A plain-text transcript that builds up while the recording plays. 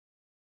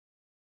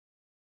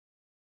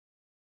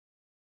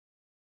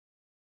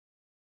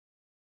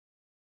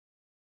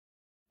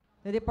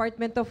The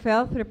Department of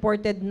Health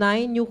reported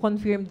 9 new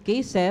confirmed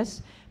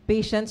cases,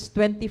 patients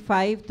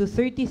 25 to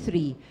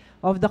 33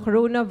 of the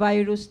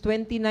coronavirus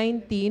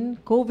 2019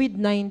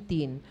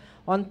 COVID-19,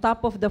 on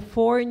top of the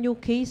 4 new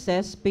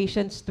cases,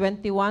 patients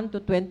 21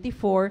 to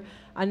 24,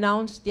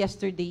 announced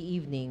yesterday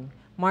evening,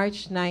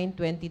 March 9,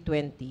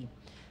 2020.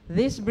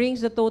 This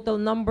brings the total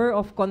number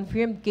of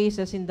confirmed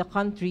cases in the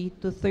country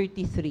to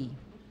 33.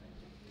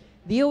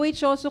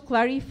 DOH also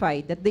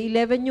clarified that the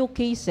 11 new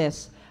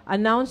cases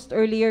announced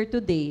earlier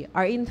today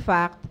are in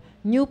fact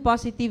new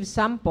positive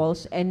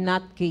samples and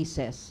not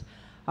cases.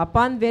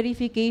 Upon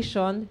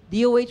verification,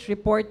 DOH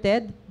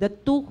reported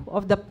that 2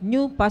 of the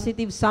new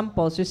positive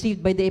samples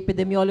received by the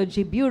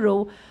Epidemiology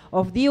Bureau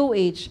of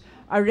DOH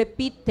are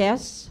repeat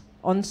tests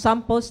on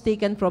samples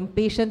taken from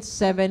patients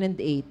 7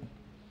 and 8.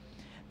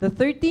 The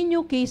 13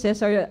 new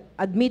cases are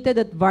admitted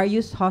at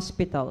various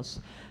hospitals.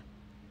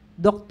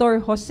 Dr.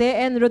 Jose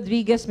N.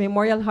 Rodriguez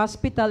Memorial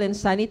Hospital and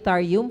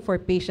Sanitarium for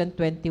patient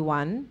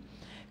 21,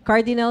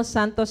 Cardinal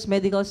Santos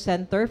Medical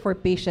Center for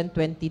patient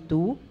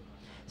 22,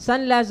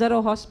 San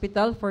Lazaro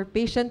Hospital for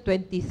patient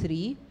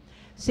 23,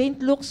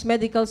 St. Luke's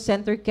Medical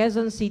Center,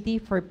 Quezon City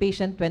for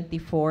patient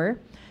 24,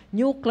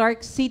 New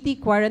Clark City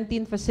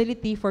Quarantine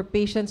Facility for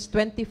patients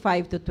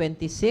 25 to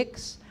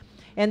 26,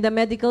 and the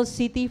Medical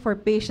City for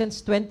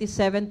patients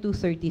 27 to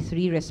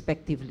 33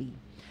 respectively.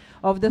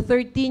 Of the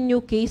 13 new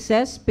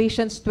cases,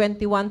 patients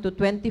 21 to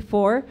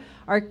 24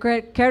 are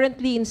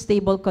currently in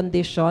stable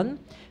condition,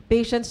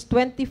 patients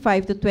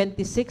 25 to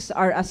 26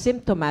 are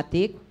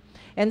asymptomatic,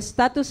 and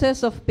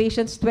statuses of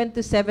patients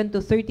 27 to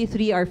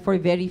 33 are for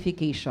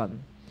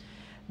verification.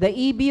 The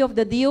EB of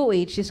the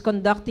DOH is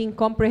conducting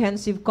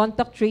comprehensive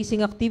contact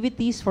tracing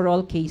activities for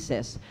all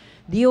cases.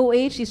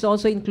 DOH is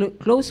also in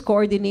close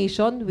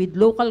coordination with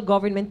local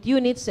government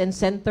units and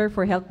Center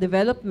for Health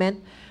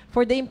Development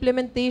for the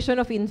implementation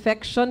of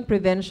infection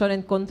prevention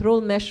and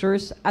control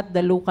measures at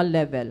the local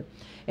level,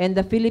 and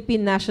the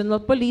Philippine National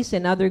Police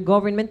and other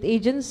government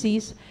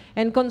agencies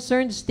and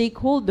concerned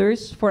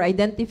stakeholders for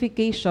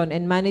identification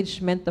and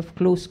management of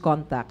close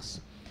contacts.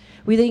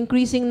 With the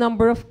increasing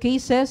number of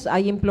cases,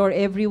 I implore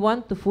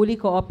everyone to fully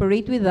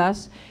cooperate with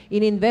us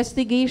in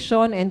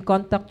investigation and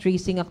contact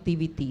tracing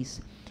activities.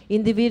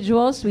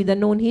 Individuals with a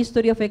known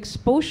history of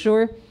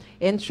exposure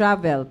and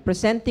travel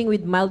presenting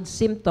with mild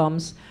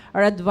symptoms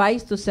are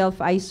advised to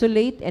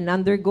self-isolate and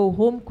undergo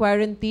home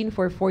quarantine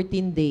for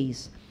 14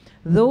 days.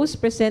 Those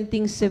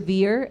presenting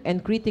severe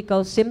and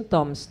critical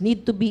symptoms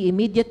need to be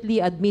immediately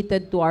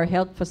admitted to our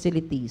health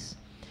facilities.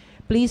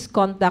 Please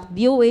contact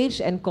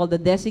DOH and call the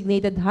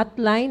designated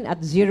hotline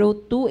at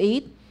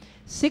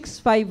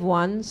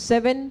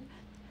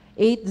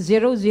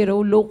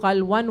 028-651-7800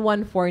 local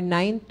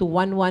 1149 to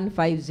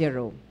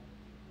 1150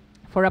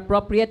 for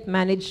appropriate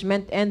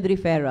management and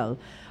referral,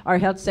 our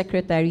health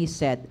secretary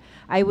said.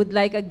 I would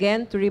like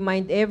again to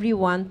remind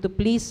everyone to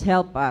please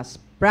help us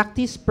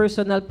practice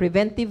personal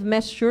preventive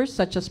measures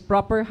such as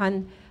proper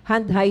hand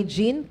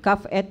hygiene,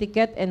 cough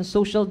etiquette, and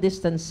social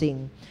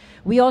distancing.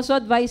 We also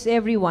advise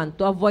everyone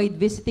to avoid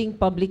visiting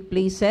public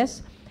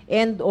places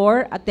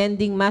and/or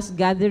attending mass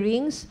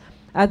gatherings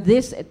at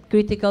this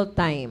critical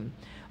time.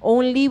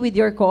 Only with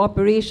your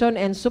cooperation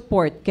and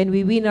support can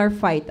we win our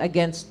fight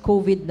against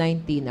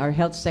COVID-19, our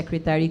Health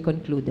Secretary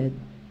concluded.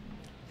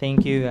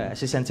 Thank you,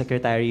 Assistant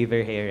Secretary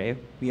Vergeire.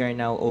 We are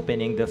now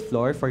opening the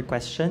floor for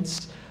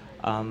questions.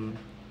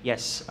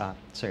 Yes,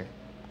 sir.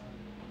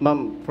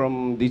 Ma'am,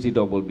 from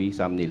DCWB,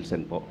 Sam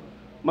Nielsen po.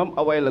 Ma'am,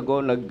 a while ago,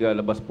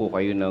 naglabas po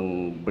kayo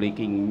ng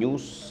breaking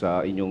news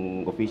sa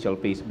inyong official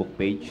Facebook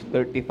page.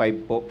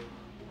 35 po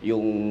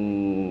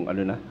yung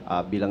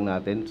bilang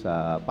natin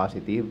sa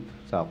positive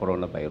sa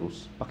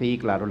coronavirus.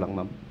 Pakiklaro lang,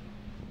 ma'am.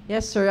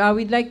 Yes, sir.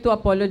 We'd like to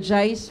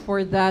apologize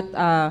for that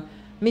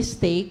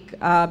mistake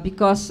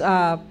because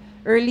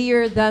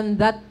earlier than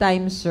that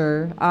time,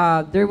 sir,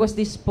 there was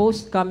this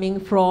post coming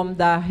from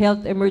the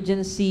health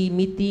emergency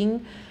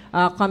meeting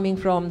coming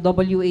from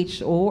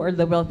WHO or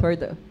the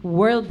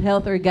World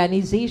Health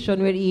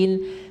Organization,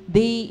 wherein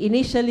they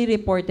initially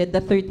reported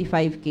the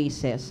 35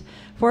 cases.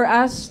 For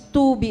us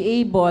to be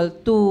able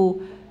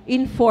to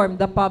inform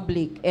the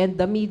public and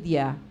the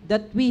media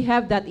that we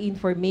have that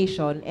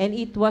information, and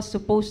it was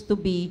supposed to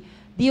be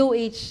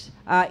DOH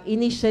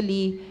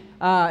initially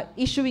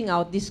issuing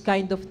out this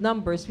kind of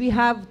numbers, we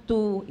have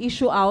to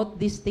issue out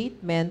this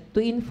statement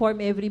to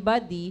inform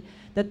everybody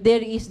that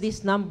there is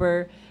this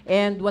number,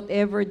 and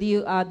whatever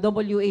the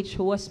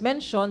WHO has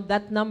mentioned,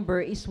 that number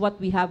is what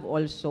we have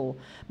also.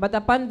 But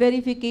upon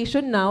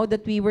verification now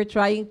that we were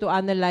trying to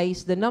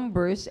analyze the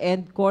numbers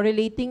and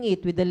correlating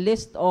it with the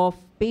list of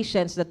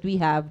patients that we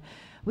have,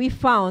 we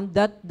found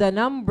that the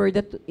number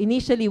that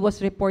initially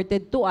was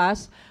reported to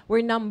us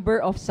were number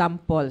of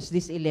samples,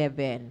 this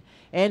 11.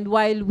 And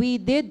while we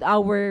did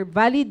our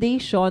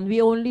validation,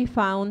 we only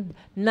found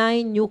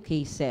 9 new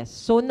cases.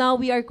 So now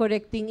we are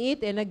correcting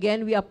it, and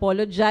again, we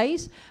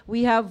apologize.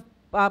 We have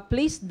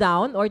placed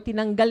down or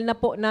tinanggal na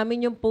po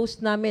namin yung post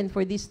namin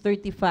for this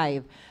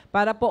 35.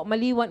 Para po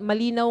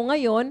malinaw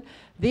ngayon,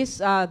 this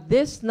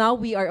now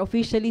we are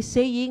officially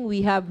saying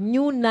we have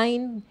new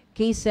 9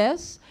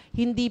 cases,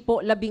 hindi po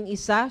 11,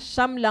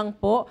 9 lang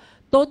po.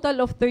 Total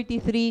of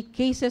 33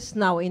 cases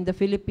now in the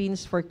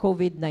Philippines for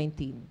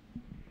COVID-19.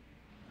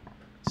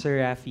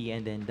 Sir Rafi,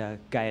 and then the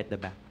guy at the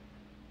back.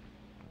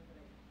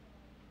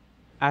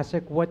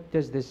 ASEC, what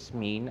does this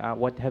mean?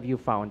 What have you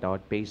found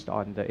out based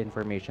on the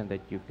information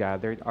that you've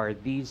gathered? Are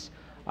these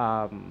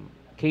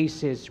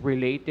cases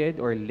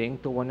related or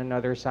linked to one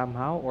another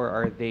somehow, or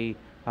are they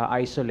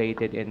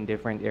isolated in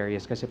different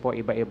areas? Kasi po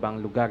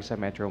iba-ibang lugar sa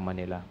Metro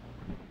Manila.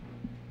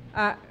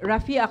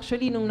 Rafi,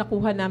 actually, nung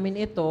nakuha namin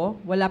ito,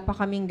 wala pa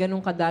kaming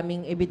ganung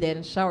kadaming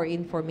ebidensya or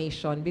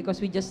information because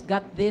we just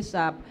got this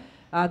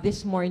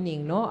this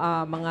morning, no?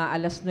 Mga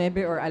alas 9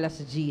 or alas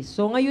 10.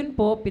 So ngayon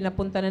po,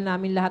 pinapunta na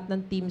namin lahat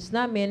ng teams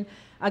namin.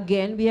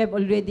 Again, we have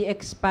already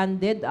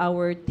expanded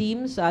our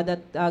teams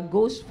that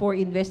goes for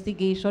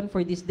investigation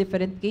for these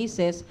different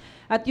cases.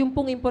 At yung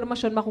pong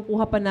impormasyon,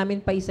 makukuha pa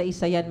namin pa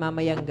isa-isa yan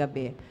mamayang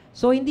gabi.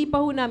 So hindi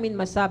pa ho namin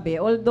masabi.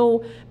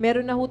 Although,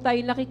 meron na ho tayo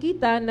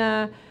nakikita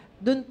na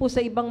doon po sa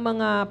ibang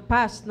mga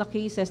past na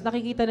cases,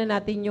 nakikita na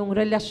natin yung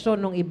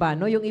relasyon ng iba.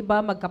 No? Yung iba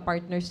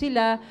magka-partner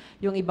sila,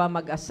 yung iba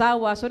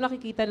mag-asawa. So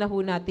nakikita na ho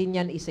natin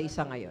yan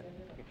isa-isa ngayon.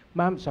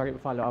 Ma'am, sorry,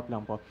 follow-up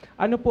lang po.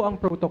 Ano po ang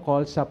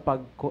protocol sa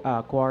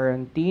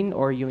pag-quarantine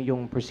or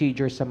yung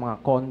procedure sa mga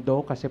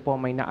condo? Kasi po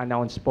may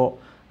na-announce po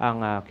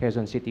ang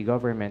Quezon City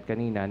Government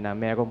kanina na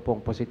meron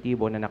pong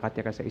positibo na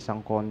nakatira sa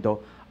isang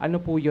condo.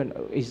 Ano po yun?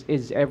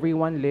 Is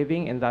everyone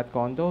living in that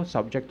condo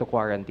subject to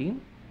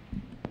quarantine?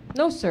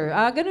 No, sir.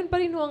 Ganun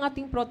pa rin ho ang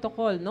ating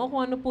protocol. No?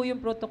 Kung ano po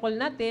yung protocol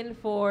natin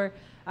for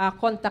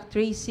contact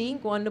tracing,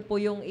 kung ano po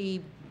yung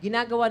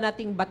ginagawa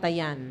nating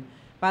batayan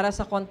para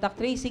sa contact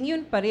tracing,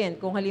 yun pa rin.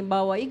 Kung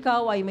halimbawa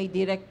ikaw ay may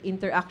direct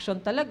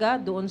interaction talaga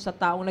doon sa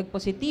taong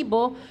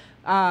nagpositibo,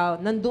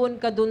 nandoon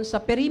ka doon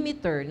sa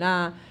perimeter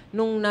na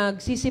nung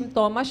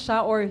nagsisimptomas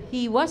siya or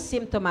he was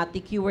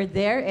symptomatic, you were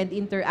there and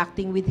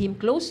interacting with him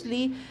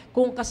closely.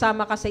 Kung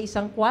kasama ka sa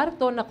isang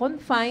kwarto na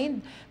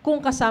confined,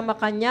 kung kasama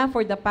ka niya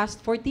for the past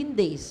 14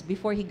 days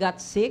before he got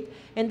sick,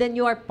 and then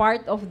you are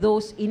part of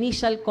those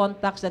initial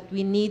contacts that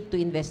we need to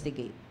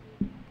investigate.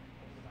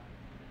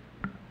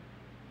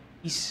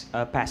 Please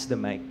pass the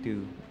mic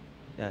to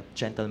the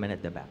gentleman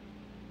at the back.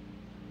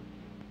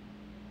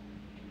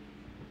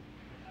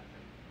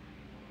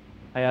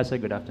 Hi, Asa.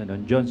 Good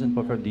afternoon. Johnson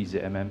po from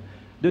DZMM.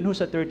 Doon ho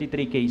sa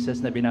 33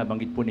 cases na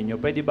binabanggit po ninyo,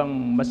 pwede bang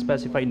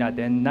mas-specify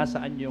natin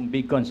nasaan yung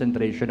big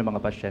concentration ng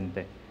mga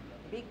pasyente?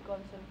 Big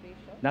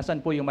concentration? Nasaan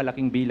po yung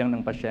malaking bilang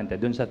ng pasyente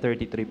doon sa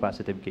 33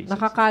 positive cases?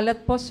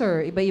 Nakakalat po,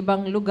 sir.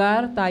 Iba-ibang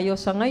lugar tayo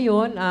sa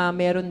ngayon,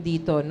 meron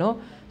dito,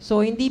 no? So,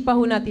 hindi pa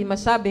ho natin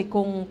masabi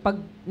kung pag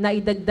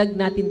naidagdag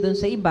natin doon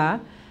sa iba,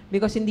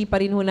 because hindi pa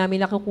rin ho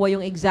namin nakukuha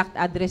yung exact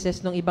addresses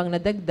ng ibang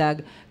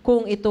nadagdag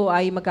kung ito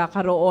ay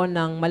magkakaroon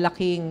ng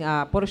malaking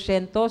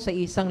porsyento sa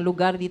isang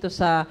lugar dito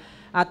sa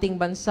ating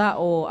bansa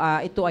o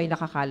ito ay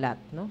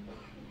nakakalat. No?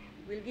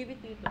 We'll give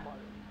it to you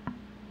tomorrow.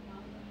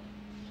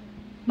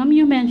 Ma'am,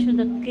 you mentioned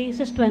that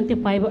cases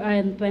 25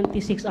 and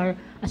 26 are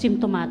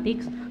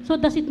asymptomatic. So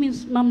does it mean,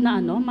 ma'am,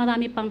 na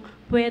marami pang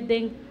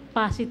pwedeng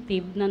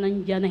positive na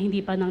nandiyan na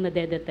hindi pa nang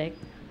nadedetect?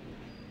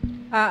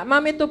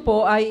 Ma'am, ito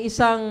po ay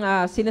isang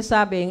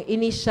sinasabing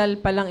initial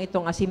pa lang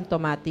itong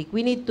asymptomatic.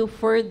 We need to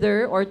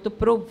further or to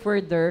probe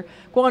further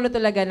kung ano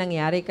talaga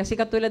nangyari. Kasi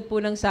katulad po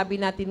ng sabi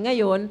natin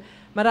ngayon,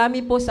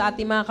 marami po sa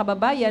ating mga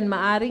kababayan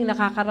maaring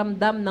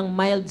nakakaramdam ng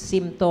mild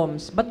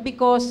symptoms. But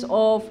because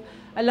of,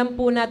 alam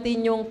po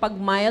natin yung pag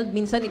mild,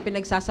 minsan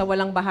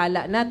ipinagsasawalang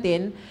bahala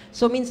natin,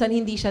 so minsan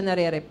hindi siya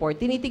nare-report.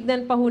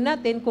 Tinitignan pa ho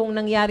natin kung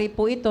nangyari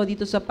po ito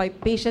dito sa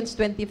patients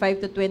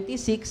 25 to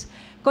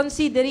 26,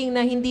 considering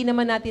na hindi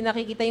naman natin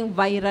nakikita yung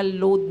viral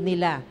load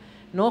nila,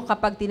 no?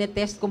 Kapag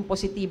tinetest kung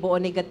positibo o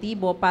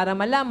negatibo para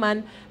malaman,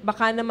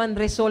 baka naman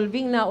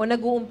resolving na o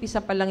nag-uumpisa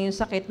pa lang yung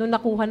sakit nung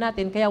nakuha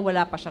natin kaya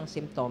wala pa siyang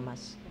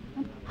simptomas.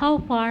 How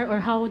far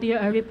or how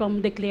dear are we from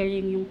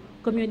declaring yung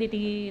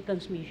community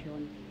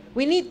transmission?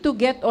 We need to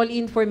get all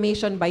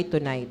information by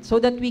tonight so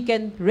that we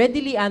can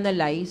readily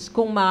analyze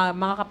kung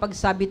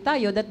makakapagsabi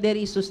tayo that there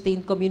is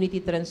sustained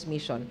community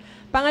transmission.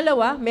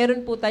 Pangalawa,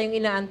 meron po tayong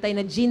inaantay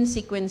na gene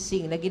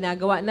sequencing na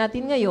ginagawa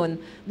natin ngayon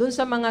dun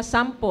sa mga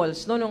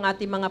samples ng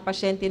ating mga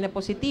pasyente na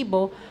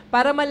positibo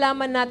para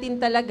malaman natin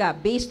talaga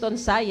based on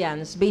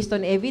science, based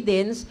on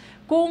evidence,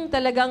 kung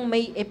talagang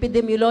may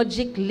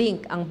epidemiologic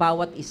link ang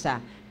bawat isa.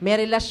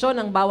 May relasyon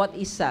ang bawat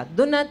isa.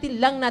 Doon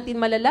natin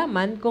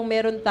malalaman kung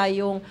meron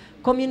tayong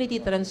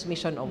community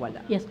transmission o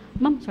wala. Yes.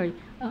 Ma'am, sorry.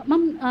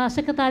 Ma'am,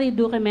 Secretary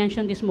Duque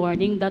mentioned this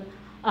morning that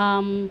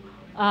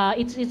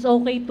it's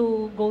okay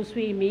to go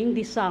swimming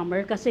this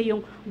summer kasi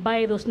yung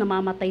virus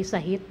namamatay sa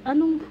heat.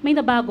 May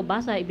nabago ba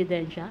sa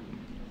ebidensya?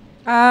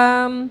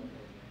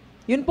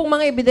 Yun pong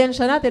mga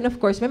ebidensya natin, of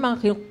course, may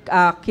mga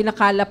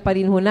kinakalap pa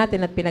rin ho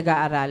natin at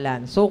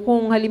pinag-aaralan. So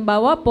kung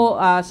halimbawa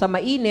po sa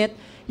mainit,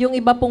 yung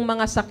iba pong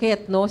mga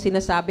sakit, no,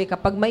 sinasabi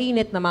kapag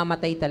mainit,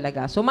 namamatay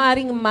talaga. So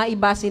maaring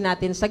maibase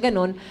natin sa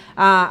ganun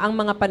ang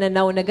mga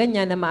pananaw na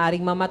ganyan na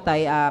maaring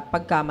mamatay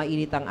pagka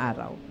mainit ang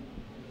araw.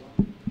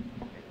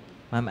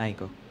 Ma'am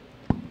Aiko.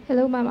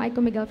 Hello, Ma'am.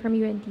 Aiko Miguel from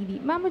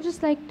UNTV. Ma'am, I'd just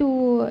like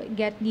to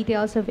get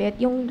details of it.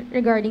 Yung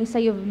regarding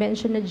sa you've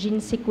mentioned na gene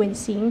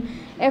sequencing,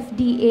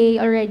 FDA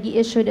already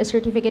issued a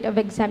certificate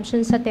of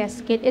exemption sa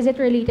test kit. Is it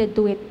related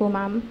to it po,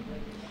 Ma'am?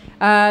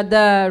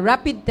 The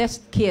rapid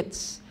test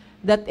kits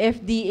that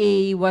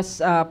FDA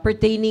was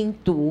pertaining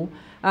to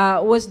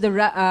was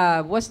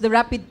the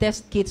rapid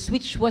test kits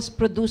which was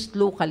produced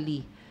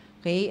locally.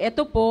 Okay,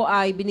 ito po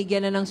ay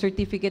binigyan na ng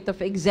certificate of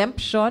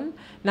exemption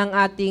ng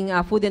ating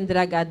Food and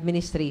Drug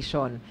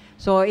Administration.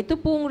 So ito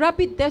pong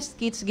rapid test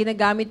kits,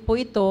 ginagamit po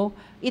ito,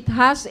 it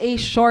has a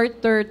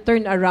shorter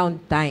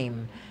turnaround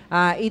time.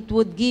 It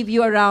would give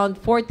you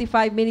around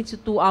 45 minutes to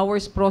 2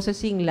 hours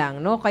processing lang,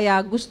 no? Kaya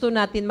gusto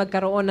natin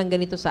magkaroon ng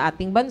ganito sa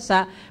ating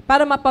bansa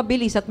para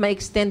mapabilis at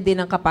ma-extend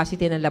din ang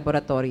capacity ng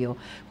laboratorio.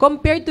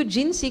 Compared to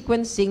gene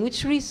sequencing,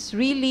 which is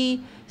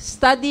really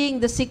studying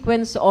the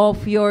sequence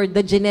of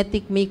the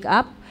genetic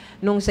makeup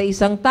nung sa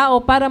isang tao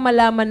para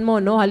malaman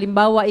mo, no?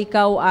 Halimbawa,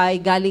 ikaw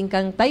ay galing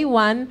kang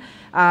Taiwan,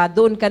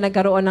 doon ka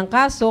nagkaroon ng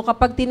kaso,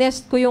 kapag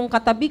tinest ko yung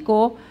katabi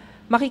ko,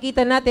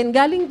 makikita natin,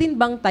 galing din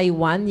bang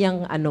Taiwan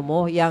yung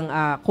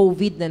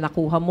COVID na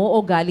nakuha mo o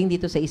galing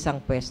dito sa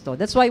isang pwesto?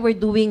 That's why we're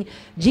doing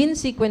gene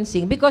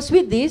sequencing because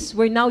with this,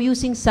 we're now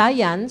using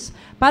science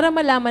para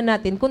malaman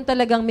natin kung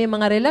talagang may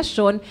mga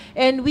relasyon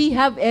and we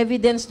have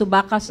evidence to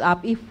back us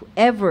up if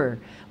ever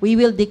we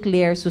will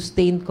declare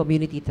sustained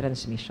community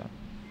transmission.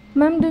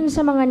 Ma'am, dun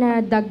sa mga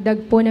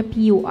nadagdag po na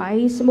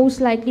PUIs, most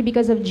likely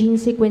because of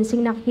gene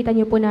sequencing, nakikita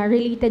niyo po na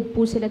related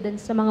po sila dun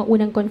sa mga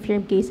unang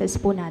confirmed cases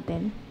po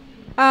natin?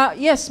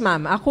 Yes,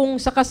 ma'am. Kung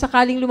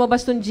sakasakaling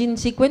lumabas ng gene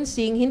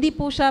sequencing, hindi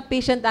po siya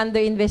patient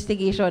under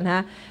investigation,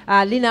 ha?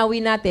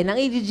 Linawin natin. Ang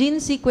gene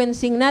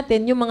sequencing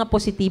natin, yung mga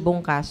positibong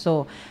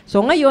kaso.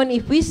 So ngayon,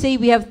 if we say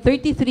we have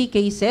 33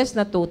 cases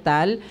na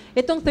total,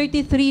 itong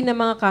 33 na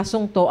mga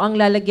kasong to, ang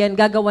lalagyan,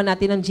 gagawa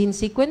natin ng gene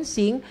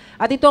sequencing,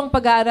 at ito ang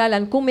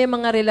pag-aaralan kung may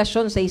mga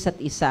relasyon sa isa't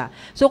isa.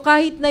 So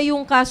kahit na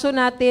yung kaso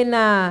natin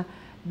na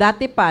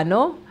dati pa,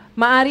 no?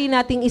 Maari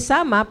nating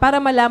isama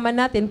para malaman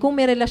natin kung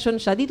may relasyon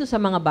siya dito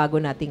sa mga bago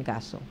nating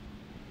kaso.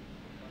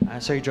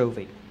 Sir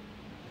Jove.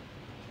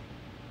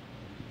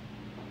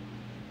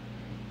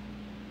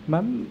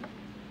 Ma'am,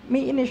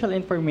 may initial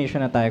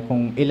information na tayo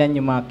kung ilan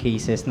yung mga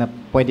cases na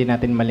pwede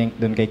natin malink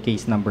doon kay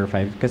case number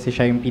 5 kasi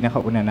siya yung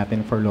pinakauna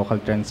natin for local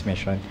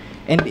transmission.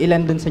 And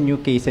ilan doon sa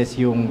new cases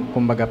yung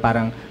kumbaga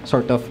parang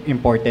sort of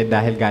imported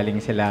dahil galing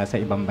sila sa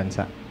ibang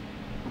bansa?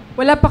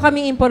 Wala pa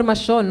kaming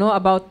impormasyon, no,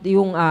 about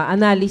yung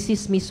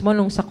analysis mismo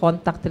nung sa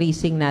contact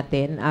tracing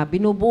natin.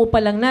 Binubuo pa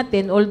lang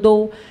natin,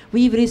 although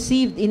we've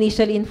received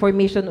initial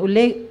information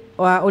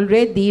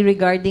already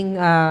regarding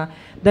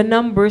the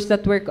numbers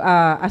that were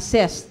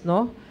assessed,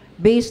 no,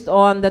 based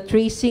on the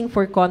tracing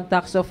for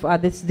contacts of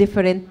these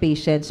different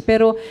patients.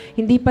 Pero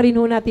hindi pa rin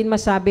natin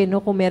masabi,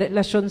 no, kung may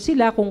relasyon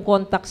sila, kung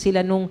contact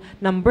sila nung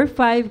number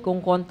 5,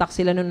 kung contact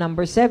sila nung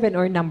number 7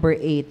 or number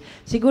 8.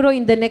 Siguro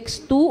in the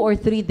next 2 or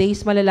 3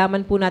 days,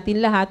 malalaman po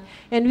natin lahat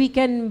and we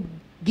can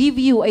give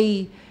you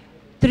a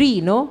tree,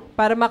 no,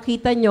 para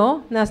makita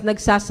nyo na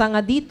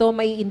nagsasanga dito,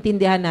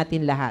 maiintindihan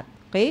natin lahat.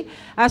 Okay?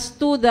 As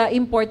to the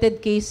imported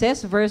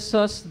cases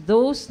versus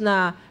those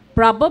na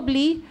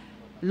probably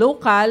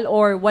local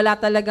or wala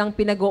talagang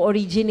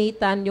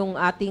pinag-o-originatean yung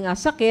ating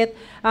sakit,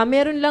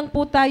 meron lang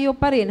po tayo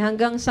pa rin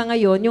hanggang sa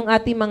ngayon yung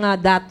ating mga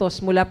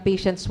datos mula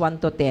patients 1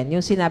 to 10.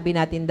 Yung sinabi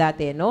natin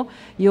dati, no?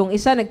 Yung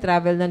isa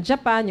nag-travel ng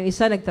Japan, yung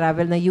isa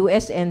nag-travel ng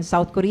US and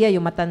South Korea,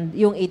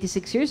 yung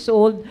 86 years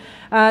old.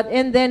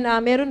 And then,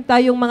 meron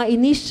tayong mga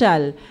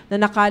initial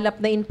na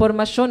nakalap na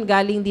impormasyon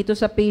galing dito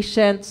sa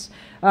patients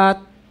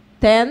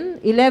 10,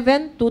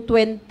 11 to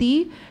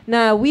 20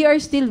 na we are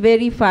still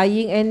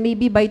verifying and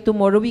maybe by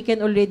tomorrow we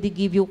can already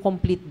give you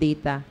complete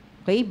data.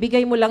 Okay?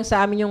 Bigay mo lang sa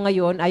amin yung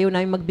ngayon. Ayaw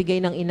namin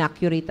magbigay ng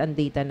inaccurate ang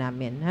data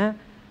namin. Ha?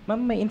 Ma'am,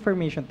 may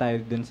information tayo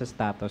dun sa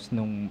status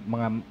ng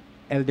mga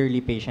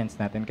elderly patients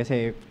natin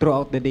kasi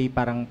throughout the day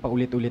parang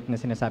paulit-ulit na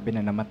sinasabi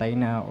na namatay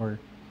na or...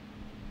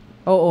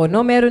 Oo, no,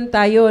 meron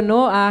tayo,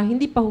 no,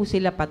 hindi pa ho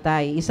sila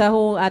patay. Isa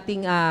ho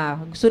ating,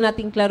 gusto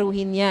nating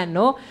klaruhin yan,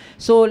 no.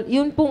 So,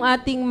 yun pong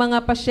ating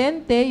mga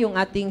pasyente, yung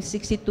ating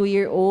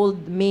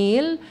 62-year-old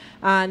male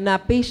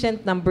na patient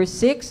number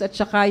 6 at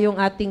saka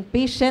yung ating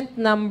patient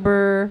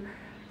number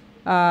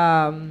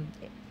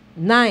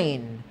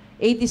 9.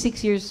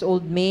 86 years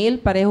old male,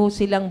 pareho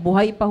silang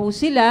buhay pa ho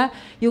sila,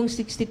 yung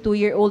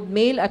 62-year-old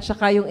male at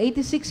saka yung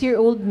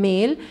 86-year-old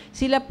male,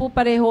 sila po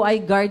pareho ay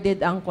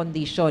guarded ang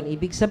condition.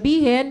 Ibig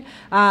sabihin,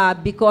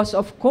 because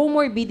of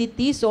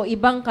comorbidities o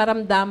ibang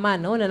karamdaman,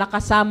 no, na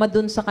nakasama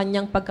dun sa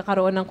kanyang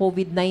pagkakaroon ng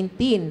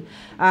COVID-19,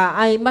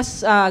 ay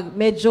mas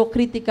medyo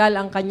critical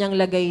ang kanyang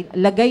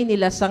lagay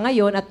nila sa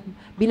ngayon at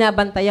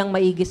binabantayang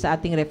maigi sa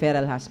ating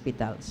referral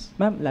hospitals.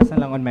 Ma'am, last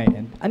na lang on my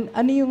end.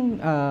 Ano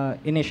yung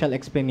initial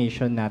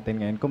explanation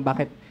natin ngayon kung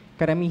bakit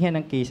karamihan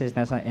ng cases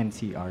nasa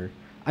NCR.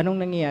 Anong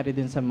nangyayari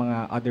din sa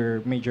mga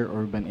other major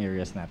urban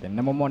areas natin?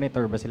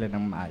 Namomonitor ba sila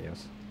ng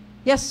maayos?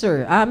 Yes,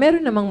 sir.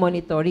 Meron namang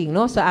monitoring,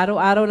 no? Sa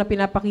araw-araw na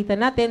pinapakita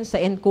natin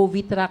sa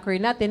nCoV tracker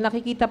natin,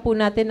 nakikita po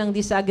natin ang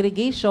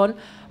disaggregation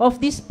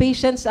of these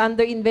patients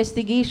under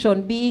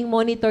investigation being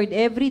monitored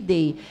every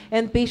day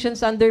and patients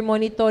under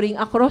monitoring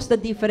across the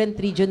different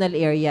regional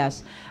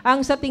areas.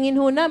 Ang sa tingin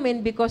ho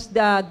namin, because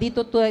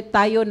dito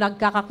tayo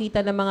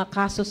nagkakakita ng mga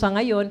kaso sa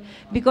ngayon,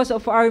 because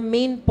of our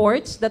main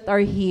ports that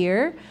are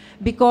here,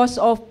 because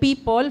of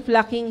people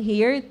flocking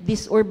here,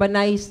 this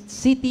urbanized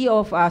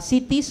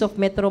cities of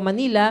Metro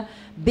Manila,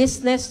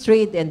 business,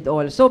 trade, and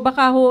all. So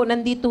baka ho,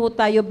 nandito ho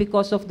tayo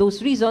because of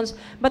those reasons,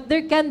 but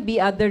there can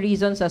be other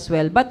reasons as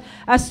well. But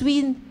as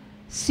we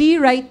see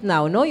right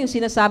now, no, yung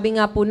sinasabi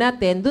nga po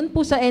natin, dun po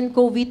sa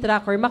nCoV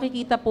tracker,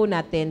 makikita po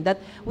natin that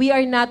we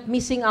are not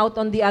missing out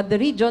on the other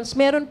regions.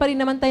 Meron pa rin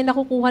naman tayo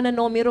nakukuha na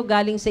numero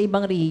galing sa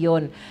ibang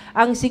rehiyon.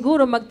 Ang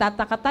siguro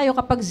magtataka tayo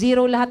kapag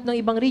zero lahat ng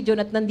ibang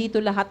region at nandito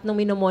lahat ng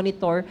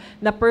minomonitor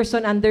na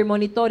person under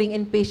monitoring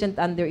and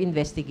patient under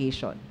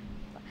investigation.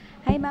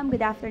 Hi ma'am, good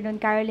afternoon.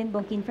 Caroline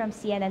Bongkin from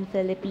CNN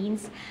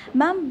Philippines.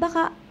 Ma'am,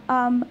 baka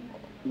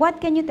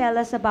what can you tell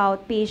us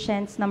about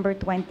patients number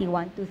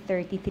 21 to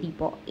 33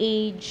 po?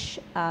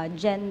 Age,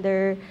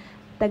 gender,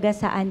 taga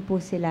saan po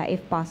sila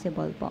if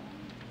possible po?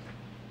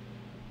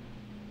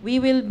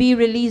 We will be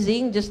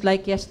releasing, just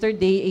like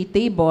yesterday, a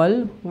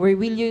table where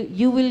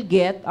you will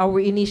get our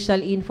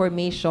initial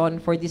information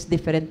for these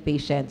different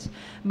patients.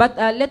 But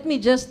let me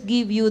just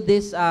give you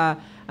this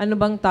ano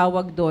bang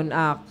tawag doon?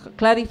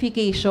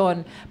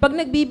 Clarification. Pag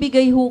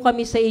nagbibigay ho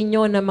kami sa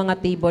inyo ng mga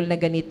table na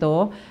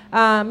ganito,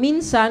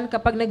 minsan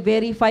kapag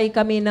nag-verify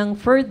kami ng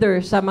further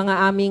sa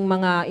mga aming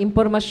mga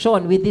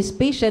impormasyon with these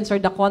patients or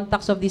the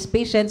contacts of these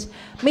patients,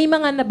 may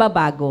mga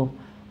nababago.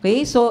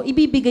 Okay? So,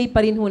 ibibigay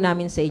pa rin ho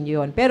namin sa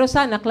inyo yun. Pero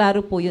sana,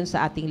 klaro po yun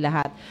sa ating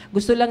lahat.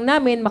 Gusto lang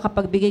namin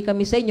makapagbigay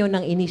kami sa inyo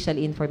ng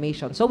initial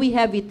information. So, we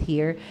have it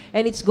here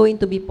and it's going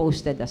to be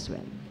posted as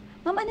well.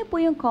 Ma'am, ano po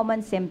yung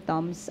common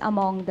symptoms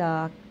among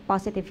the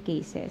positive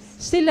cases?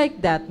 Still like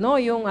that, no?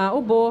 Yung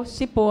ubo,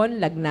 sipon,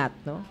 lagnat,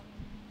 no?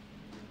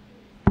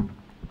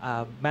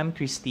 Ma'am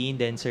Christine,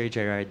 then Sir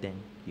Gerard, then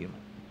you.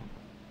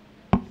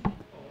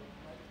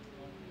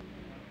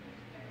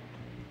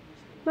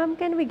 Ma'am,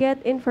 can we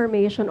get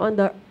information on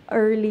the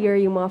earlier,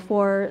 yung mga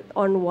 4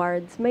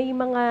 onwards? May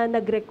mga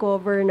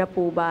nag-recover na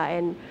po ba?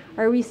 And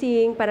are we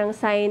seeing parang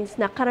signs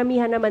na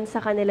karamihan naman sa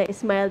kanila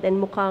is mild and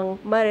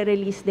mukhang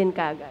marirelease din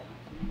kagad?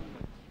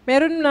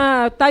 Meron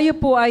na, tayo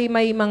po ay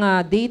may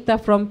mga data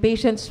from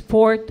patients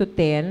 4 to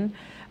 10.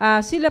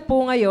 Sila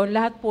po ngayon,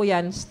 lahat po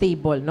yan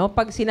stable. No?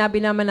 Pag sinabi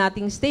naman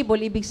nating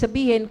stable, ibig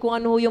sabihin kung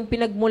ano yung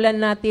pinagmulan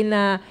natin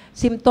na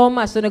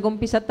simptomas, so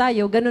nag-umpisa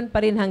tayo, ganun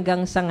pa rin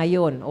hanggang sa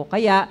ngayon. O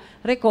kaya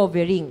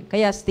recovering,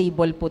 kaya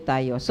stable po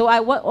tayo. So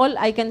all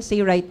I can say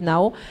right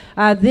now,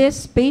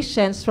 these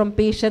patients from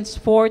patients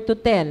 4 to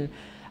 10,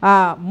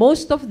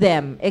 most of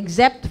them,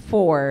 except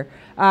for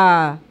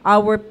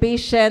our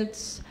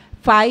patients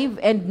 5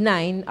 and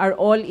 9 are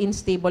all in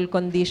stable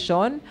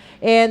condition.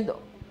 And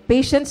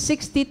patient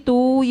 62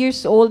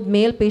 years old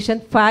male,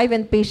 patient 5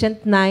 and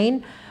patient 9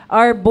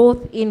 are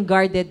both in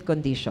guarded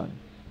condition.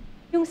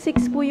 Yung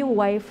 6 po yung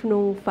wife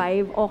nung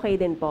 5, okay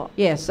din po?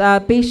 Yes,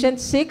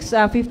 patient 6,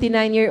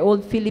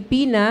 59-year-old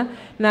Filipina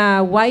na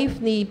wife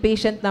ni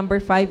patient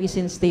number 5 is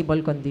in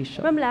stable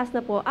condition. Ma'am, last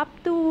na po, up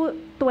to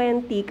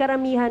 20,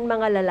 karamihan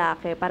mga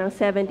lalaki, parang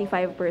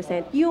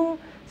 75%. Yung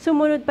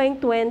sumunod pa yung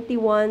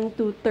 21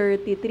 to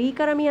 33,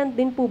 karamihan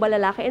din po ba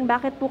lalaki? And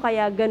bakit po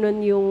kaya ganun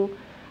yung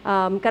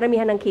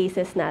karamihan ng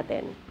cases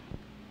natin?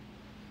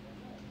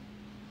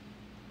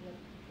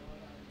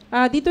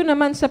 Dito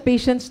naman sa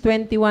patients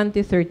 21 to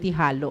 30,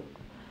 halo.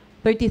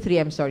 33,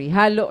 I'm sorry.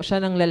 Halo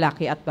siya ng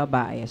lalaki at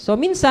babae. So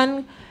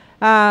minsan,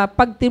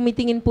 pag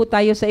tumitingin po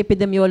tayo sa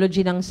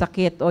epidemiology ng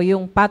sakit o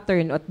yung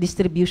pattern at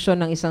distribution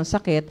ng isang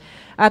sakit,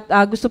 at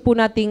gusto po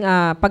nating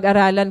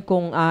pag-aralan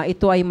kung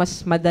ito ay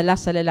mas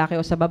madalas sa lalaki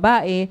o sa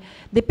babae,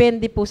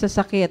 depende po sa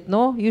sakit,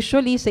 no?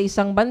 Usually, sa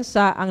isang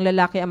bansa, ang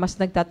lalaki ang mas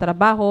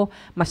nagtatrabaho,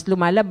 mas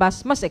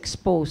lumalabas, mas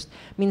exposed.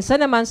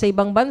 Minsan naman, sa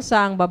ibang bansa,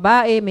 ang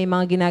babae may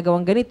mga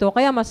ginagawang ganito,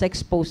 kaya mas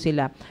exposed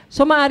sila.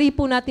 So, maaari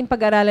po natin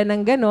pag-aralan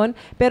ng ganon,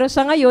 pero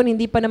sa ngayon,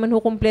 hindi pa naman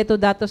ho kumpleto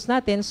datos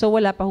natin, so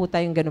wala pa ho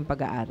tayong ganong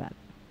pag-aaral.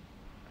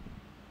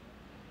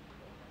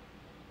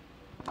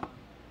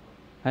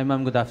 Hi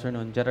ma'am, good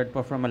afternoon. Gerard po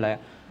from Malaya.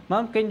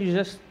 Ma'am, can you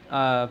just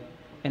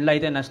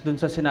enlighten us dun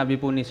sa sinabi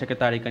po ni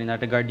Secretary kanina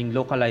regarding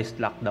localized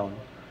lockdown?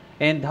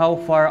 And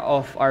how far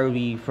off are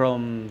we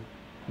from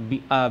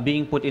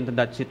being put into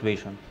that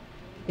situation?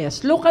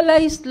 Yes,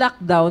 localized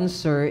lockdown,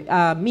 sir,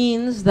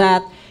 means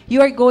that you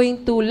are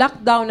going to lock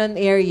down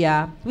an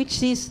area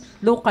which is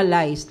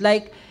localized.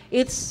 Like,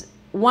 it's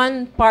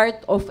one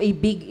part of a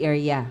big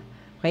area.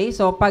 Okay,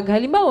 so pag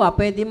halimbawa,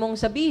 pwede mong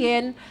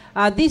sabihin,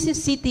 this is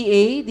City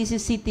A, this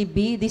is City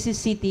B, this is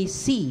City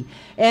C.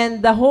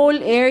 And the whole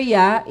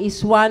area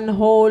is one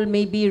whole,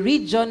 maybe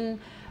region,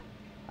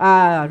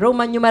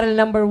 Roman numeral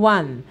number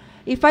 1.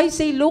 If I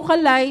say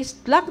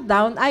localized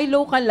lockdown, I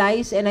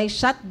localize and I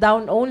shut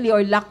down only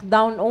or lock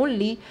down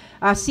only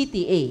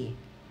City A,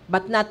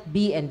 but not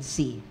B and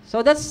C.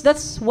 So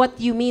that's what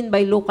you mean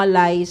by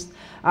localized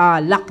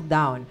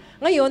lockdown.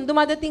 Ngayon,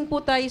 dumadating po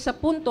tayo sa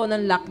punto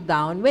ng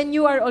lockdown when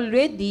you are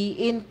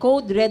already in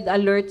Code Red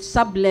Alert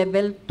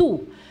Sub-Level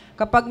 2.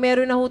 Kapag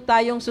meron na ho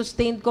tayong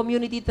sustained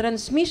community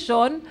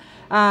transmission,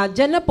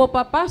 dyan na po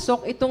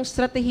papasok itong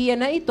strategiya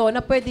na ito na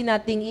pwede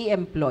nating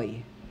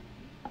i-employ.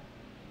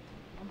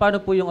 Paano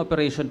po yung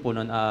operation po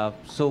nun?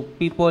 So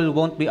people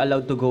won't be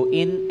allowed to go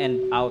in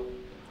and out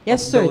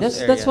Yes, of sir. those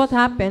That's areas? what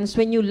happens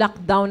when you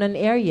lock down an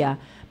area.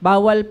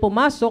 Bawal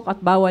pumasok at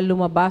bawal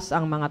lumabas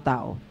ang mga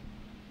tao.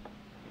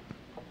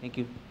 Thank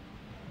you.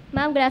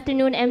 Ma'am, good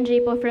afternoon.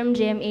 MJ po from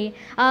GMA.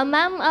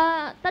 Ma'am,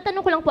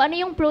 tatanong ko lang po, ano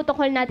yung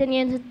protocol natin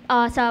ngayon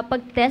sa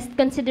pag-test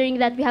considering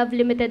that we have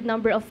limited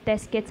number of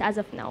test kits as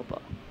of now po?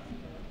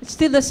 It's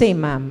still the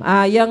same, ma'am.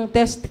 Yung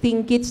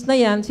testing kits na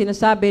yan,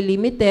 sinasabi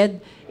limited,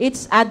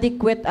 it's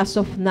adequate as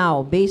of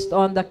now based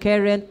on the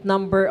current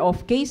number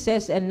of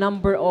cases and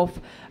number of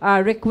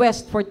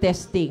requests for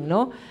testing,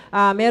 no?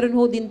 Meron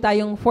ho din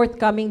tayong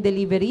forthcoming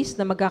deliveries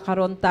na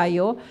magkakaroon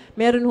tayo.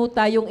 Meron ho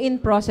tayong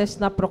in-process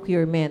na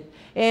procurement.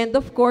 And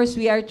of course,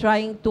 we are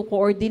trying to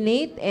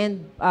coordinate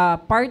and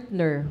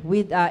partner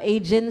with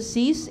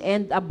agencies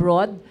and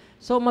abroad.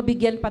 So,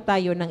 mabigyan pa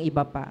tayo ng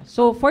iba pa.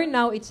 So, for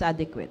now, it's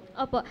adequate.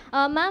 Opo.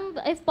 Ma'am,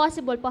 if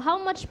possible po, how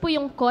much po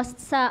yung cost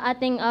sa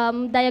ating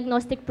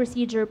diagnostic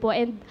procedure po?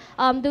 And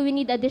do we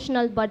need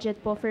additional budget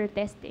po for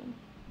testing?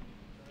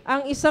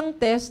 Ang isang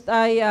test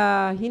ay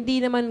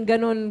hindi naman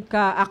ganun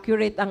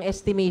ka-accurate ang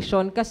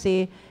estimation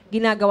kasi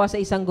ginagawa sa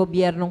isang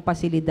gobyernong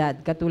pasilidad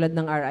katulad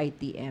ng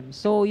RITM.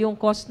 So, yung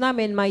cost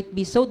namin might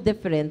be so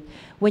different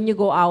when you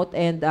go out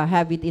and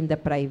have it in the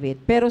private.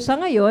 Pero sa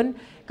ngayon,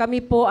 kami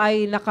po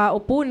ay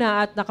nakaupo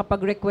na at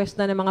nakapag-request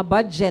na ng mga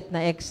budget na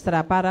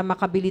extra para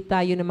makabili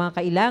tayo ng mga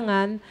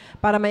kailangan,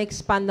 para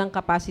ma-expand ang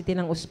capacity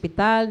ng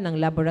ospital,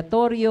 ng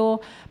laboratorio,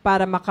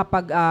 para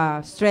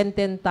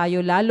makapag-strengthen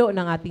tayo lalo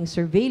ng ating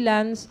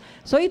surveillance.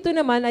 So ito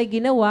naman ay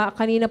ginawa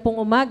kanina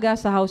pong umaga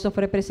sa House of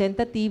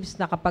Representatives,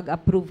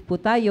 nakapag-approve po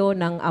tayo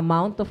ng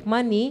amount of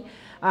money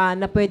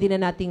na pwede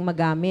na nating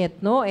magamit.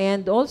 No?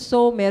 And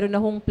also, meron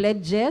na hong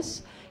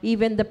pledges.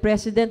 Even the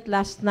President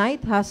last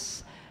night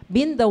has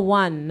been the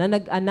one na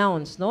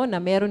nag-announce, no, na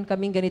meron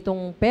kaming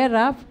ganitong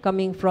pera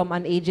coming from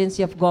an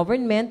agency of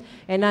government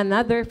and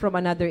another from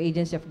another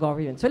agency of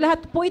government. So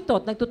lahat po ito,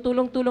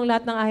 nagtutulong-tulong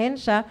lahat ng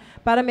ahensya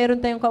para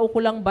meron tayong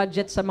kaukulang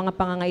budget sa mga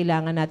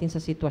pangangailangan natin sa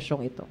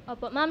sitwasyong ito.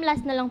 Opo. Ma'am,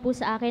 last na lang po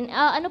sa akin.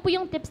 Ano po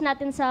yung tips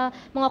natin sa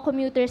mga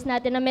commuters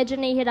natin na medyo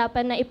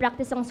nahihirapan na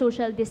i-practice ang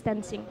social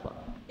distancing po?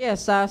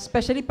 Yes,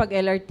 especially pag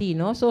LRT,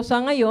 no? So sa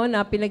ngayon,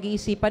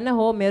 pinag-iisipan na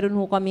ho, meron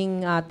ho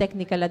kaming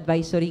technical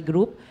advisory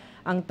group.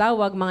 Ang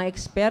tawag, mga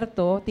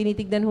eksperto,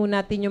 tinitignan ho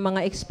natin yung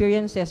mga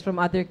experiences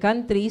from other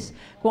countries,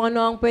 kung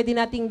ano ang pwede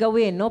nating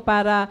gawin, no,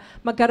 para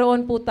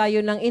magkaroon po tayo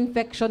ng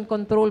infection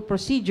control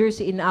procedures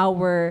in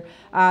our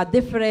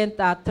different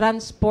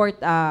transport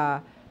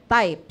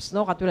types,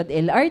 no, katulad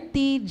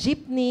LRT,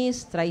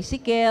 jeepneys,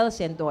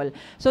 tricycles, and all.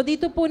 So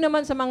dito po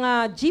naman sa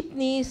mga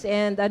jeepneys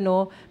and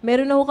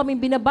meron na ho kaming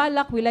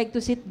binabalak. We like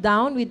to sit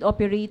down with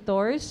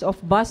operators of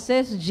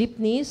buses,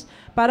 jeepneys,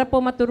 para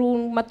po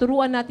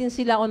maturuan natin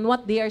sila on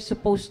what they are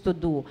supposed to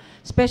do.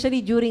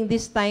 Especially during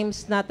these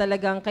times na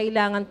talagang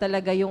kailangan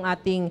talaga yung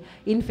ating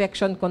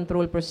infection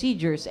control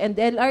procedures. And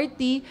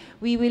LRT,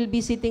 we will be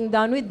sitting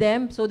down with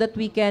them so that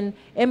we can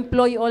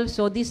employ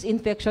also these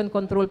infection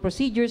control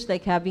procedures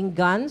like having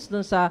guns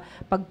dun sa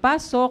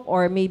pagpasok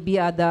or maybe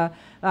the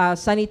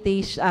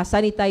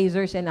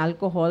sanitizers and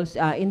alcohols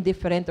in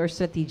different or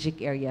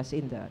strategic areas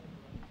in the...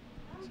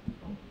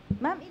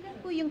 Ma'am, ilan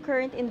po yung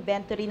current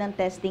inventory ng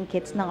testing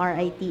kits ng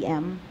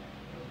RITM?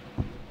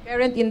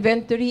 Current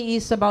inventory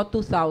is about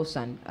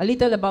 2,000, a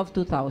little above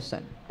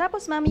 2,000.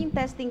 Tapos ma'am, yung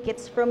testing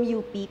kits from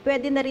UP,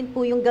 pwede na rin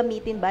po yung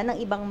gamitin ba ng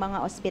ibang mga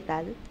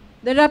ospital?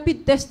 The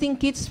rapid testing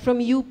kits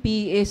from UP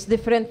is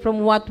different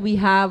from what we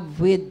have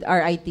with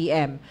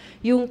RITM.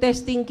 Yung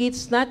testing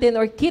kits natin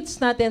or kits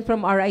natin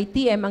from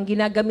RITM, ang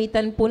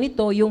ginagamitan po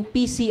nito yung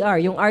PCR,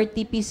 yung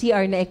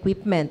RT-PCR na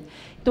equipment.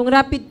 Itong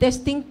rapid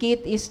testing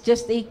kit is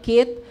just a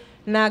kit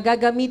na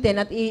gagamitin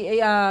at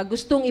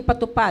gustong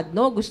ipatupad,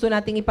 no? Gusto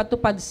nating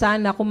ipatupad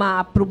sana kung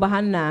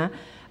maaprubahan na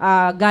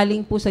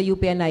galing po sa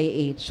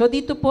UP&IH. So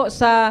dito po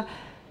sa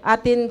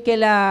atin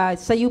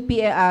sa UP,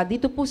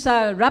 dito po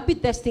sa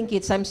rapid testing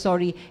kits,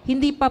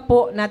 hindi pa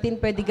po natin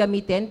pwede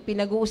gamitin.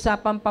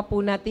 Pinag-uusapan pa po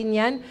natin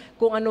yan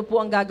kung ano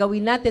po ang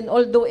gagawin natin.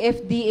 Although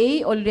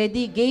FDA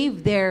already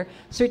gave their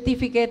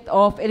certificate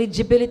of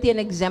eligibility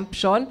and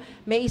exemption,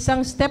 may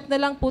isang step na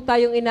lang po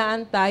tayong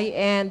inaantay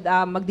and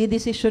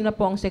magdidesisyon na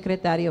po ang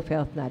Secretary of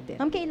Health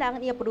natin. Ma'am, kailangan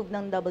i-approve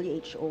ng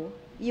WHO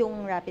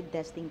yung rapid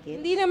testing kits?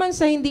 Hindi naman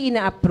sa hindi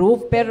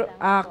ina-approve, pero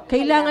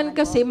kailangan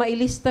kasi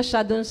mailista siya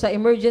dun sa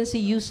emergency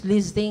use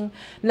listing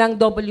ng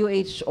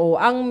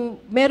WHO.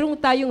 Merong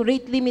tayong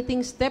rate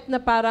limiting step na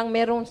parang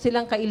merong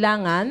silang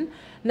kailangan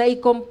na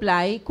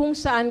i-comply kung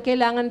saan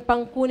kailangan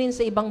pang kunin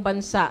sa ibang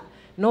bansa,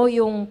 no,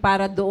 yung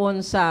para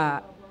doon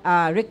sa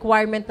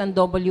requirement ng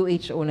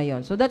WHO na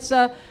yon. So that's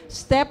a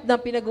step na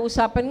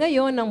pinag-uusapan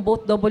ngayon ng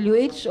both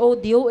WHO,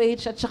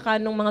 DOH, at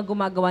saka nung mga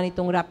gumagawa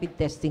nitong rapid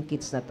testing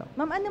kits na to.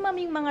 Ma'am, ano ma'am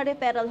yung mga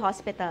referral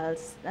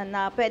hospitals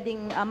na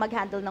pwedeng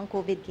mag-handle ng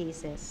COVID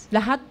cases?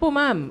 Lahat po,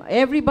 ma'am.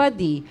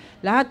 Everybody.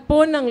 Lahat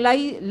po ng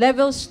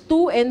levels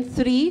 2 and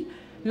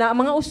 3 na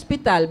mga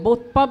ospital,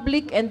 both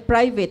public and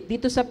private,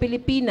 dito sa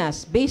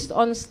Pilipinas, based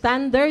on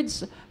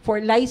standards for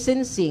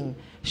licensing,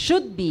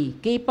 should be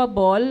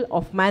capable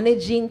of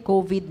managing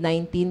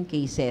COVID-19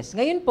 cases.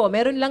 Ngayon po,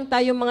 meron lang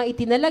tayong mga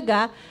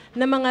itinalaga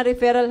na mga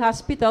referral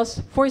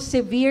hospitals for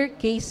severe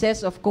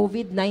cases of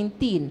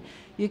COVID-19.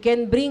 You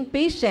can bring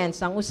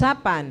patients, ang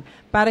usapan,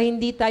 para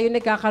hindi tayo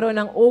nagkakaroon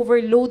ng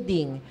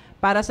overloading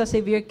para sa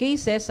severe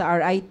cases sa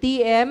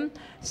RITM,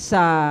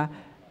 sa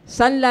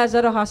San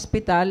Lazaro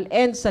Hospital,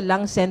 and sa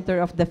Lung Center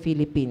of the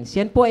Philippines.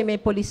 Yan po ay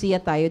may polisiya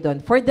tayo doon.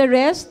 For the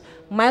rest,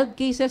 mild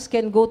cases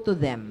can go to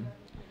them.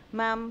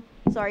 Ma'am,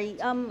 sorry,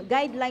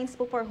 guidelines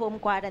po for home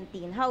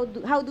quarantine.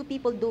 How do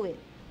people do it?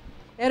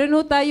 Meron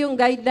ho tayong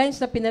guidelines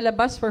na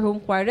pinalabas for home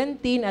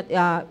quarantine at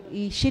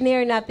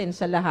i-share natin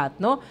sa lahat,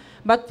 no?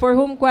 But for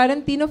home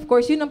quarantine, of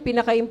course, yun ang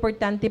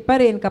pinaka-importante pa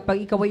rin.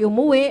 Kapag ikaw ay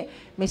umuwi,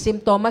 may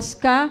simptomas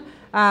ka,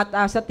 at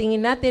sa tingin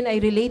natin ay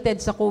related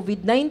sa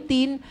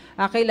COVID-19,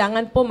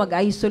 kailangan po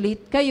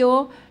mag-isolate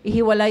kayo,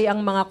 ihiwalay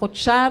ang mga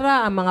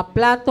kutsara, ang mga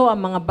plato,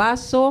 ang mga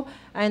baso,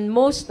 and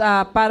most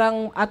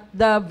parang at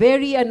the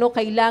very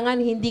kailangan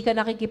hindi ka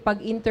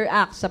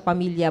nakikipag-interact sa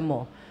pamilya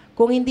mo.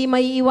 Kung hindi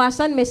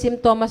maiiwasan, may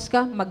simptomas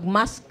ka,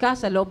 mag-mask ka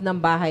sa loob ng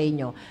bahay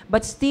nyo.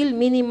 But still,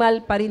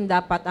 minimal pa rin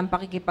dapat ang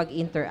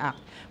pakikipag-interact.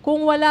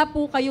 Kung wala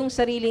po kayong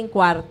sariling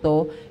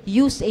kwarto,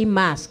 use a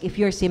mask if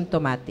you're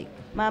symptomatic.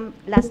 Ma'am,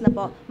 last na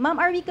po. Ma'am,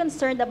 are we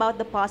concerned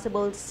about the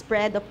possible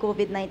spread of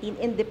COVID-19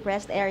 in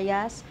depressed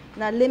areas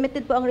na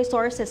limited po ang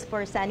resources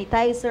for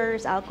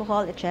sanitizers,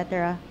 alcohol,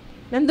 etc.?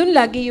 Nandun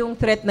lagi yung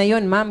threat na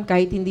yon, ma'am,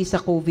 kahit hindi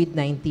sa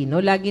COVID-19. No?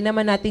 Lagi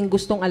naman natin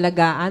gustong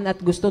alagaan at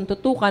gustong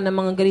tutukan ng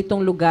mga ganitong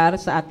lugar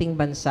sa ating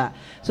bansa.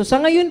 So sa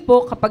ngayon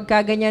po, kapag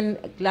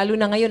kaganyan, lalo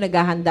na ngayon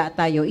naghahanda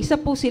tayo, isa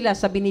po sila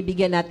sa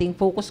binibigyan nating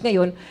focus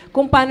ngayon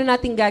kung paano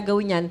natin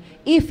gagawin yan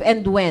if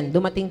and when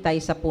dumating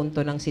tayo sa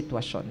punto ng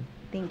sitwasyon.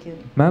 Thank you.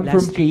 Ma'am,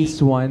 from case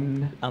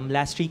 1.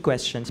 Last 3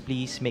 questions,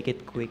 please make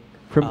it quick.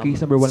 From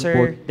case number 1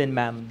 Sir, then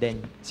ma'am,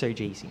 then Sir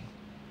JC.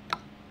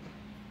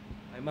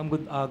 Ma'am,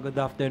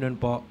 good afternoon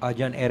po.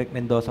 John Eric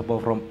Mendoza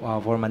po from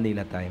for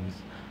Manila Times.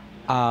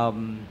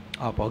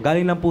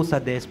 Galing lang po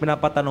sa desk.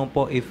 Pinapatanong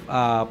po if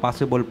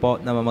possible po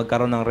na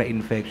magkaroon ng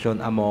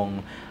reinfection among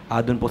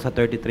dun po sa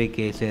 33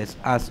 cases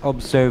as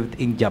observed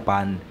in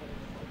Japan.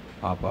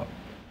 Opo.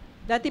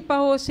 Dati pa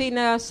ho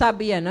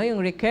sinasabi yan, no?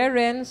 Yung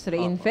recurrence,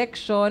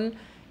 reinfection,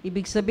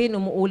 ibig sabihin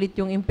umuulit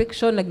yung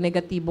infection,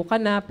 nagnegatibo ka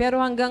na,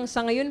 pero hanggang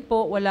sa ngayon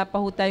po, wala pa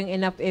ho tayong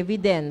enough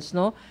evidence,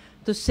 no?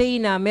 To say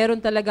na meron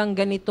talagang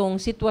ganitong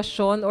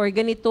sitwasyon or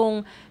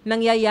ganitong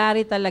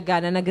nangyayari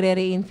talaga na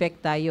nagre-reinfect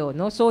tayo,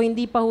 no? So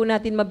hindi pa ho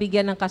natin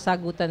mabigyan ng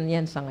kasagutan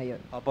yan sa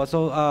ngayon. Opo,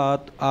 so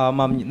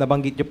ma'am,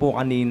 nabanggit niyo po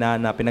kanina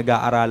na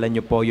pinag-aaralan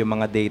niyo po yung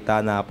mga data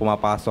na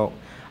pumapasok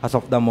as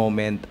of the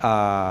moment.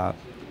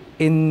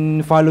 In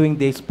following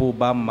days po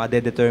ba,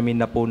 ma-determine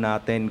na po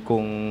natin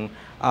kung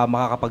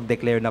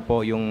makakapag-declare na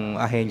po yung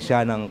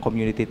ahensya ng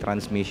community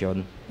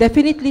transmission?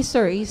 Definitely,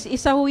 sir.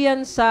 Isa ho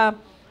yan sa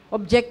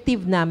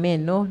objective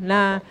namin, no?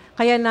 Na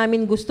kaya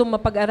namin gustong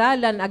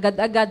mapag-aralan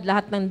agad-agad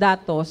lahat ng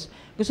datos.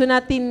 Gusto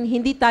natin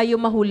hindi tayo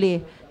mahuli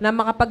na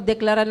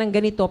makapag-deklara ng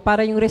ganito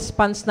para yung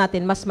response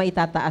natin mas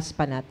maitataas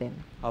pa natin.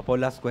 Opo,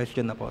 last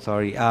question na po,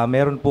 sorry.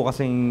 Meron po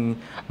kasing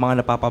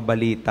mga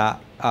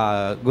napapabalita.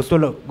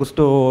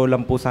 Gusto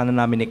lang po sana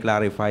namin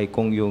i-clarify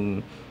kung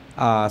yung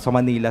sa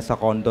Manila, sa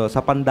condo,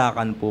 sa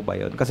Pandakan po ba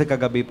yun? Kasi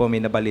kagabi po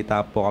may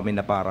nabalita po kami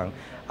na parang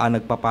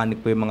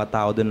nagpapanik po yung mga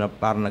tao doon na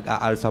parang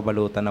nag-aal sa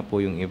balutan na po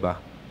yung iba.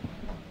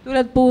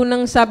 Tulad po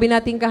ng sabi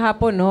natin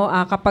kahapon, no,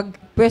 kapag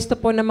pwesto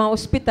po ng mga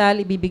ospital,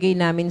 ibibigay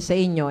namin sa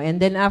inyo. And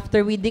then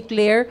after we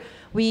declare,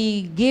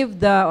 we give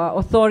the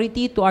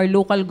authority to our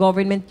local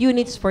government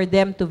units for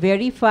them to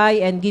verify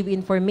and give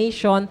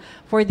information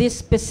for these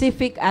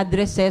specific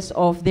addresses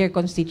of their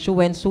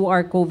constituents who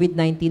are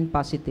COVID-19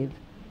 positive.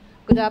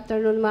 Good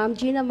afternoon, Ma'am.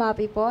 Gina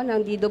Mapi po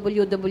ng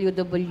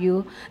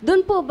DWWW.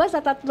 Doon po ba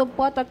sa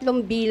tatlong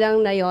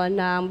bilang na yon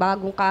ng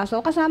bagong kaso,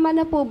 kasama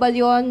na po ba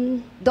yon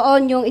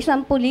doon yung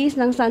isang pulis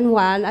ng San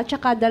Juan at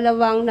saka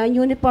 2 na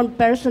uniform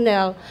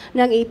personnel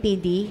ng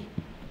APD?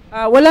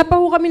 Wala pa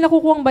ho kami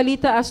nakukuhang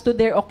balita as to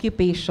their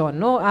occupation.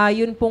 No?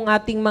 Yun pong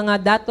ating mga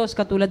datos,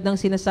 katulad ng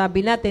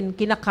sinasabi natin,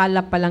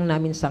 kinakalap pa lang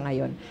namin sa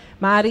ngayon.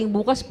 Maaring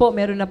bukas po,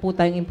 meron na po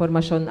tayong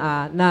impormasyon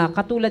na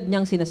katulad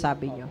niyang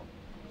sinasabi niyo.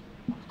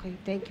 Okay,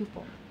 thank you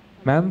po.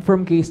 Ma'am,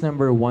 from case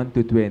number 1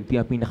 to 20,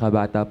 ang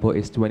pinakabata po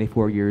is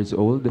 24 years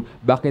old.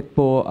 Bakit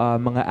po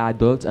mga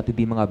adults at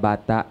hindi mga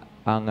bata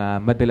ang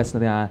madalas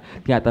na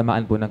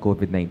tinatamaan po ng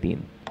COVID-19?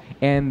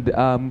 And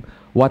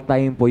what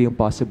time po yung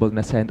possible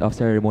na send-off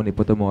ceremony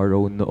po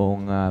tomorrow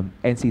noong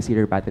NCC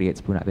repatriates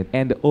po natin?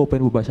 And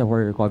open po ba siya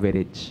for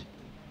coverage?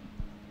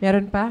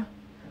 Meron pa?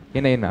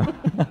 Yun na yun, ma'am.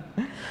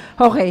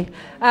 Okay.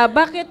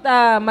 Bakit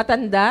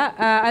matanda?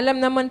 Alam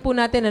naman po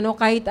natin,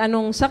 kahit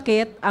anong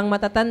sakit, ang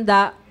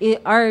matatanda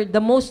are the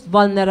most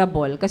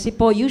vulnerable. Kasi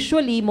po,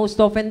 usually, most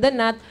often than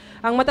not,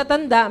 ang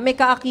matatanda may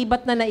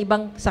kaakibat na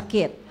ibang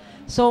sakit.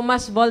 So,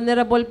 mas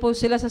vulnerable po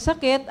sila sa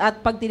sakit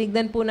at pag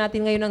tinignan po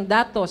natin ngayon ang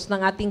datos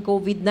ng ating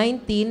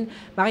COVID-19,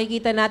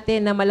 makikita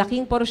natin na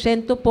malaking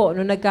porsyento po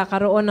nung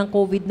nagkakaroon ng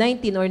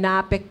COVID-19 or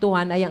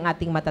naapektuhan ay ang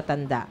ating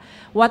matatanda.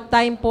 What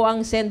time po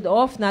ang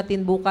send-off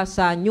natin bukas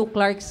sa New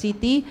Clark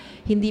City?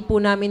 Hindi po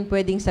namin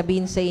pwedeng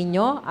sabihin sa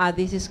inyo.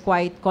 This is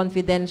quite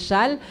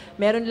confidential.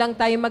 Meron lang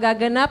tayong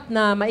magaganap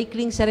na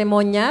maikling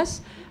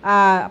seremonyas.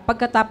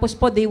 Pagkatapos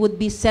po, they would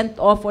be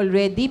sent off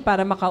already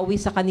para makauwi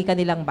sa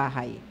kanilang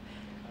bahay.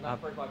 Not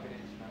for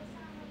coverage,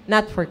 ma'am.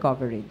 Not for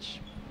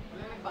coverage.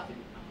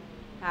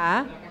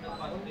 Ha?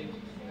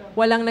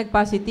 Walang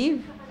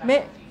nag-positive?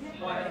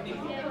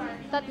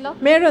 Tatlo?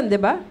 Meron, di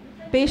ba?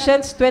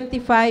 Patients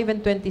 25 and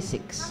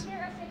 26.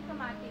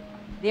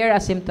 They are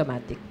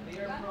asymptomatic.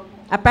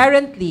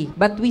 Apparently,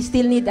 but we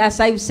still need, as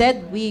I've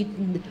said, we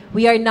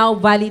are now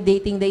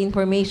validating the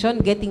information,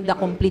 getting the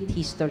complete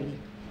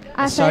history.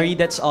 Sorry,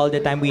 that's all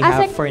the time we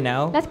have for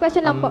now. Last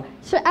question lang po.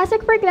 So,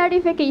 ASEC for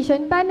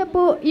clarification, paano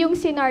po yung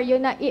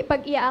scenario na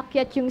pag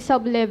iaakyat yung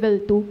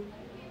sub-level 2?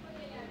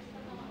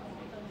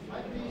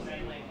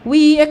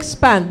 We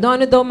expand, no?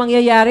 Ano daw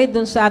mangyayari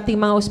dun sa ating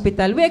mga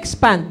ospital? We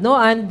expand, no?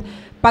 And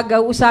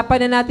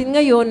pag-usapan na natin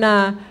ngayon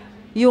na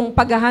yung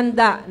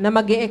paghahanda na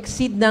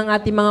mag-exceed ng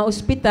ating mga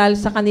ospital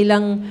sa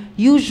kanilang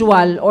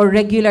usual or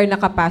regular na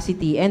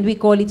capacity. And we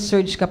call it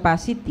surge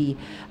capacity.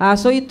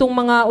 So itong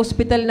mga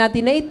ospital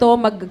natin na ito,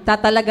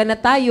 magtatalaga na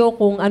tayo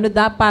kung ano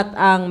dapat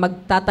ang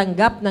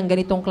magtatanggap ng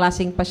ganitong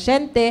klaseng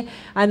pasyente,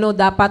 ano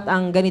dapat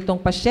ang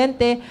ganitong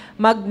pasyente.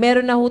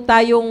 Meron na ho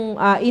tayong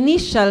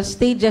initial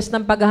stages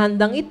ng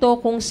paghahandang ito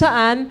kung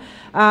saan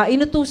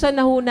inutusan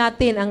na ho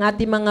natin ang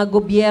ating mga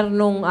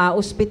gobyernong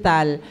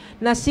ospital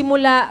na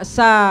simula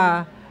sa,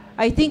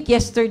 I think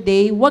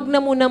yesterday, wag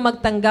na muna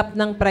magtanggap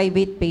ng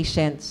private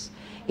patients.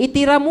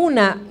 Itira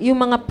muna yung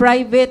mga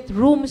private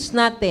rooms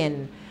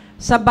natin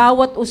sa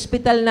bawat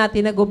ospital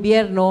natin na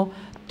gobyerno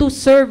to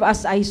serve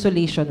as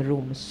isolation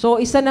rooms. So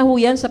isa na ho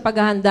yan sa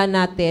paghahanda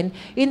natin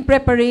in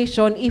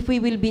preparation if we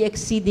will be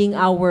exceeding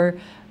our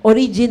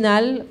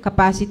original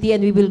capacity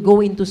and we will go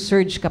into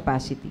surge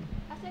capacity.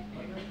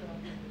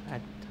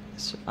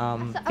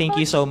 Thank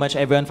you so much,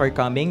 everyone, for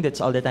coming. That's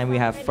all the time we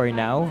have for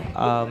now.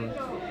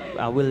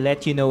 We'll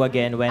let you know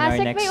again when our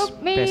next press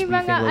briefing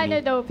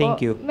will be.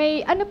 Thank you.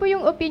 May ano po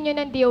yung opinion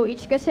ng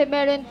DOH? Kasi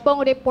meron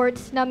pong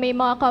reports na may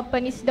mga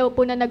companies daw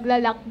po na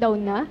nagla-lockdown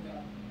na.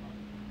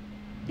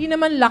 Di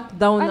naman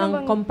lockdown ang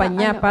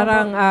kumpanya.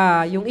 Parang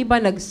yung iba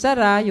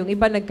nagsara, yung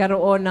iba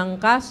nagkaroon ng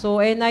kaso.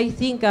 And I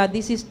think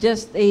this is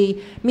just a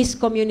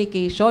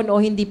miscommunication o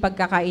hindi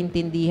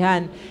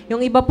pagkakaintindihan. Yung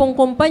iba pong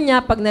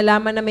kumpanya, pag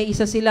nalaman na may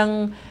isa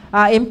silang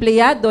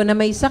empleyado na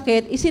may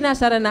sakit,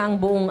 isinasara na ang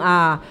buong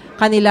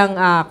kanilang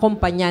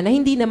kumpanya na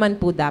hindi naman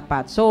po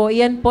dapat. So,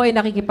 iyan po ay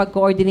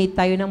nakikipag-coordinate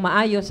tayo ng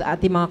maayos sa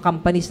ating mga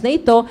companies na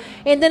ito.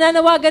 And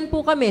nananawagan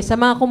po kami sa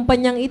mga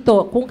kumpanyang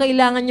ito kung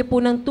kailangan nyo po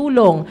ng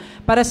tulong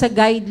para sa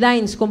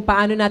guidelines kung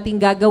paano natin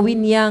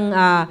gagawin yang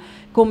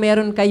kung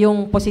meron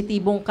kayong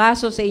positibong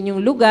kaso sa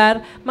inyong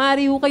lugar,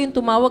 maaari po kayong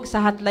tumawag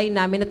sa hotline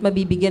namin at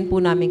mabibigyan po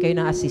namin kayo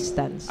ng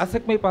assistance.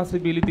 ASEC, may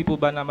possibility po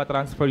ba na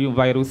matransfer yung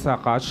virus sa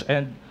cash?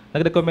 And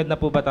nag-recommend na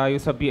po ba tayo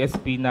sa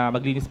BSP na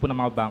maglinis po ng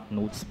mga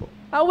banknotes po?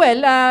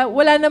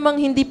 Wala namang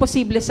hindi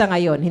posible sa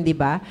ngayon, hindi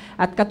ba?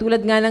 At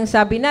katulad nga ng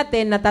sabi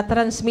natin,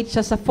 natatransmit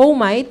siya sa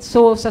fomite,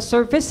 so sa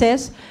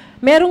surfaces,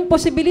 merong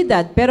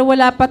posibilidad, pero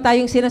wala pa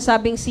tayong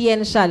sinasabing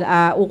sciential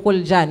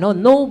ukol dyan.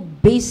 No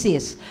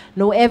basis,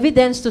 no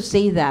evidence to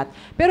say that.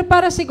 Pero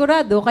para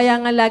sigurado, kaya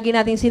nga lagi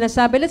natin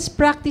sinasabi, let's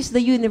practice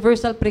the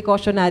universal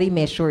precautionary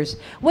measures.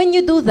 When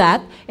you do that,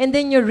 and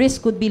then your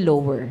risk could be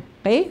lower.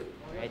 Okay?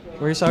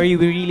 We're sorry,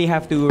 we really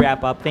have to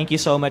wrap up. Thank you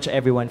so much,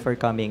 everyone, for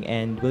coming,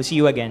 and we'll see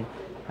you again.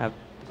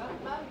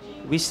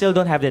 We still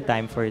don't have the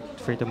time for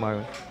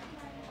tomorrow.